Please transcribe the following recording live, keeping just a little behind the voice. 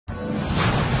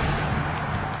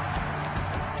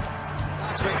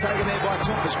taken there by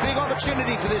Tompkins. Big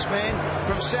opportunity for this man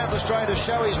from South Australia to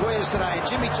show his wares today.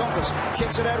 Jimmy Tompkins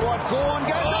kicks it out wide. Gorn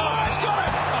goes, oh, he's got it!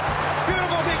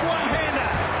 Beautiful big one-hander.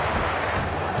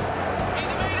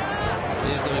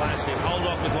 There's the massive hold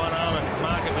off with one arm and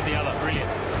mark it with the other. Brilliant.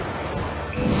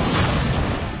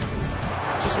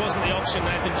 Just wasn't the option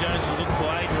Nathan Jones was looking for.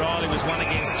 Aiden Riley was 1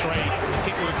 against 3. The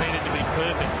kick would have needed to be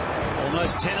perfect.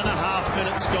 Almost 10.5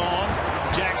 minutes gone.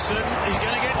 Jackson, he's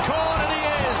going to get caught, and he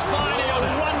is. Finally, a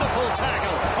wonderful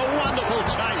tackle, a wonderful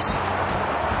chase.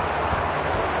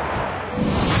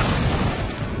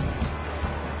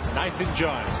 Nathan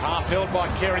Jones, half held by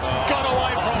Kerridge, got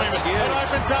away from him. It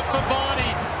opens up for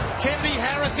Varney. Kennedy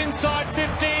Harris inside 50.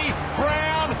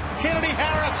 Brown, Kennedy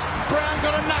Harris. Brown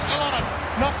got a knuckle on it.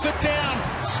 Knocks it down.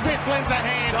 Smith lends a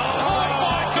hand. Oh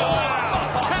my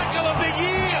God! Tackle of the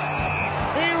year.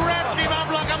 He wrapped him up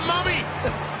like a mummy.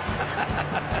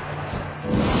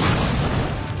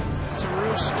 It's a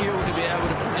real skill to be able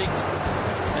to predict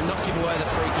and not give away the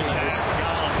free kick. There's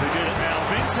Garland who did it now.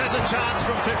 Vince has a chance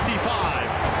from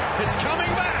 55. It's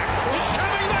coming back. It's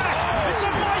coming back. It's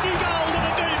a mighty goal to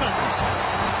the Demons.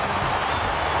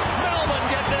 Melbourne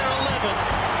get their 11.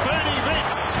 Bernie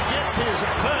Vince gets his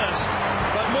first,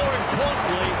 but more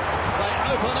importantly, they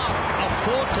open up a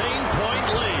 14-point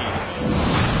lead.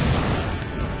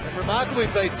 Remarkably,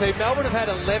 BT, Melbourne have had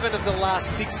 11 of the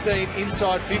last 16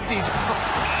 inside 50s.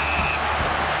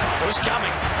 It was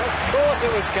coming. Of course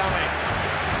it was coming.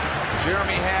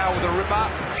 Jeremy Howe with a ripper.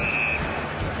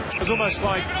 It was almost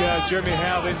like Jeremy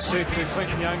Howe then said to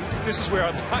Clinton Young, this is where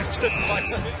I'd like to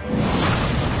place it.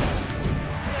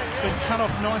 Been cut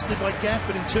off nicely by Gaff,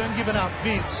 but in turn given up.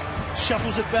 Vince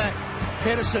shuffles it back.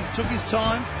 Pedersen took his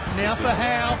time. Now for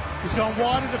Howe. He's gone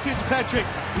wide into Fitzpatrick.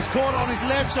 He's caught on his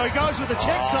left, so he goes with the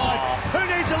check side. Who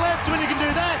needs a left when you can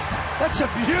do that? That's a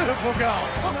beautiful goal.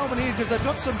 Melbourne here because they've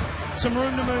got some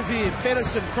room to move here.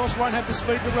 Pedersen, Cross won't have the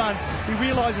speed to run. He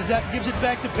realises that, gives it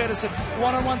back to Pedersen.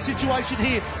 One-on-one situation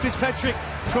here. Fitzpatrick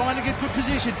trying to get good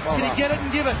position. Can he get it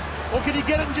and give it? Or can he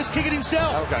get it and just kick it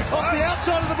himself? Off the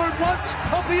outside of the boot once,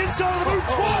 off the inside of the boot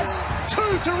twice.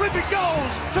 2 terrific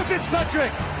goals for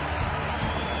Fitzpatrick.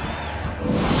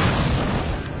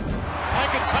 They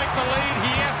can take the lead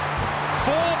here.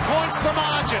 4 points the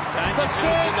margin. The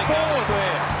third forward.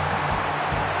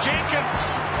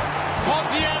 Jenkins.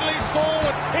 Ponzielli's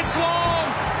forward. It's long.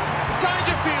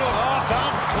 Dangerfield.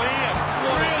 Thumb clear.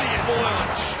 Brilliant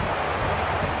punch.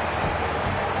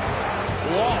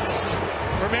 Watts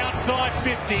from outside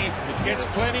 50. Gets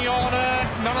plenty on it.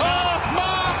 No.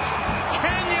 Mark!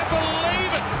 Can you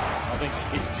believe it? I think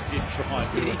he did try.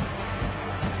 Did he?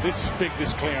 This is big,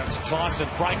 this clearance. Tyson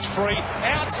breaks free.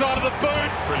 Outside of the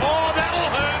boot. Brilliant. Oh, that'll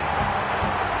hurt.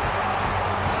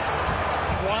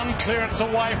 1 clearance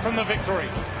away from the victory.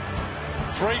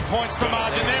 3 points the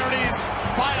margin. There it is.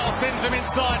 Bale sends him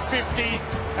inside 50.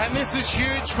 And this is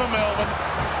huge for Melbourne.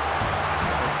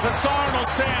 The siren will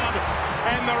sound.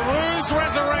 And the Roos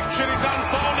resurrection is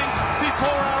unfolding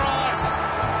before our eyes.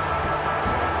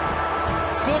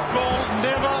 Football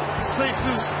never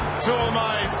ceases to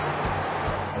amaze.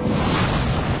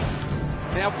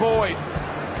 Now Boyd,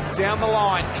 down the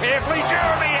line, carefully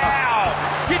Jeremy Howe.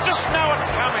 You just know it's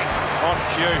coming. On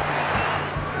cue.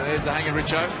 There's the hanger,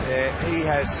 Richo. Yeah, he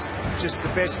has just the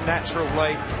best natural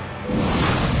leap.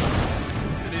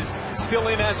 It is still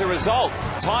in as a result.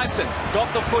 Tyson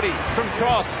got the footy from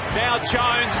Cross. Now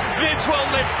Jones. This will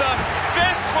lift them.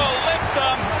 This will lift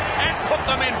them and put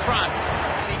them in front.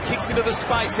 And he kicks into the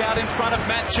space out in front of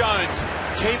Matt Jones.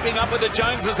 Keeping up with the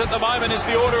Joneses at the moment is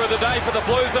the order of the day for the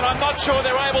Blues, and I'm not sure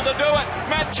they're able to do it.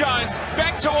 Matt Jones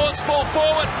back towards full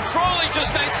forward. Frawley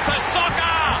just needs to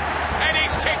soccer, and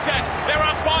he's kicked it. They're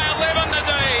up by 11, the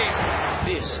D's.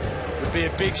 This would be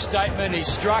a big statement. He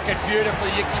struck it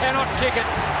beautifully. You cannot kick it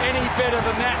any better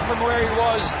than that from where he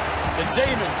was. The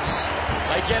Demons,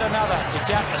 they get another.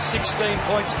 It's out to 16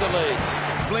 points the lead.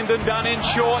 Lyndon Dunn in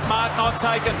short, Mark not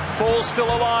taken, ball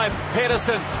still alive.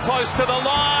 Pedersen close to the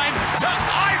line to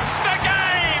ice the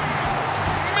game.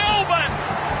 Melbourne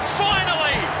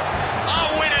finally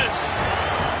are winners.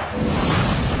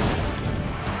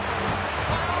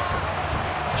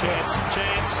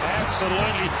 Chance,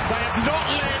 absolutely. They have not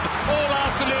led all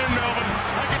afternoon, Melbourne.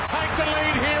 They can take the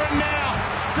lead here and now.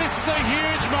 This is a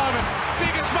huge moment,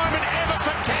 biggest moment ever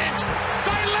for Kent.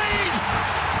 They lead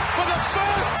for the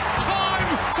first time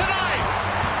today.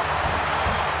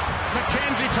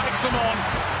 McKenzie takes them on.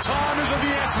 Time is of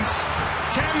the essence.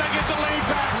 Can they get the lead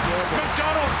back?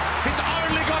 McDonald, he's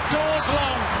only got Dawes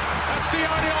long. That's the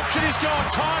only option he's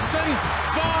got. Tyson,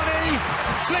 Varney,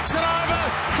 flicks it over.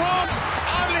 Cross,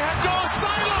 only had Dawes.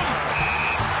 Salem!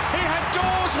 He had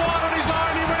Dawes wide on his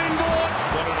own. He went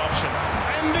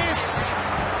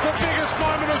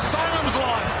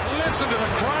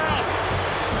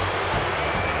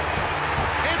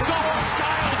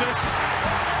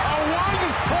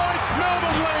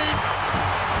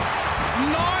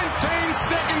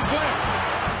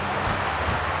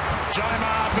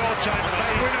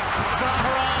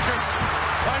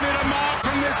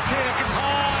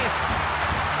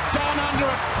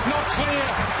it. Not clear.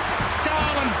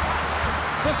 Garland.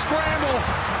 The scramble.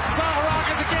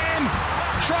 Zaharakis again.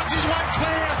 Shrugs his way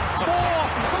clear. 4,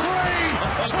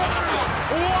 3, 2,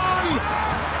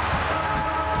 1.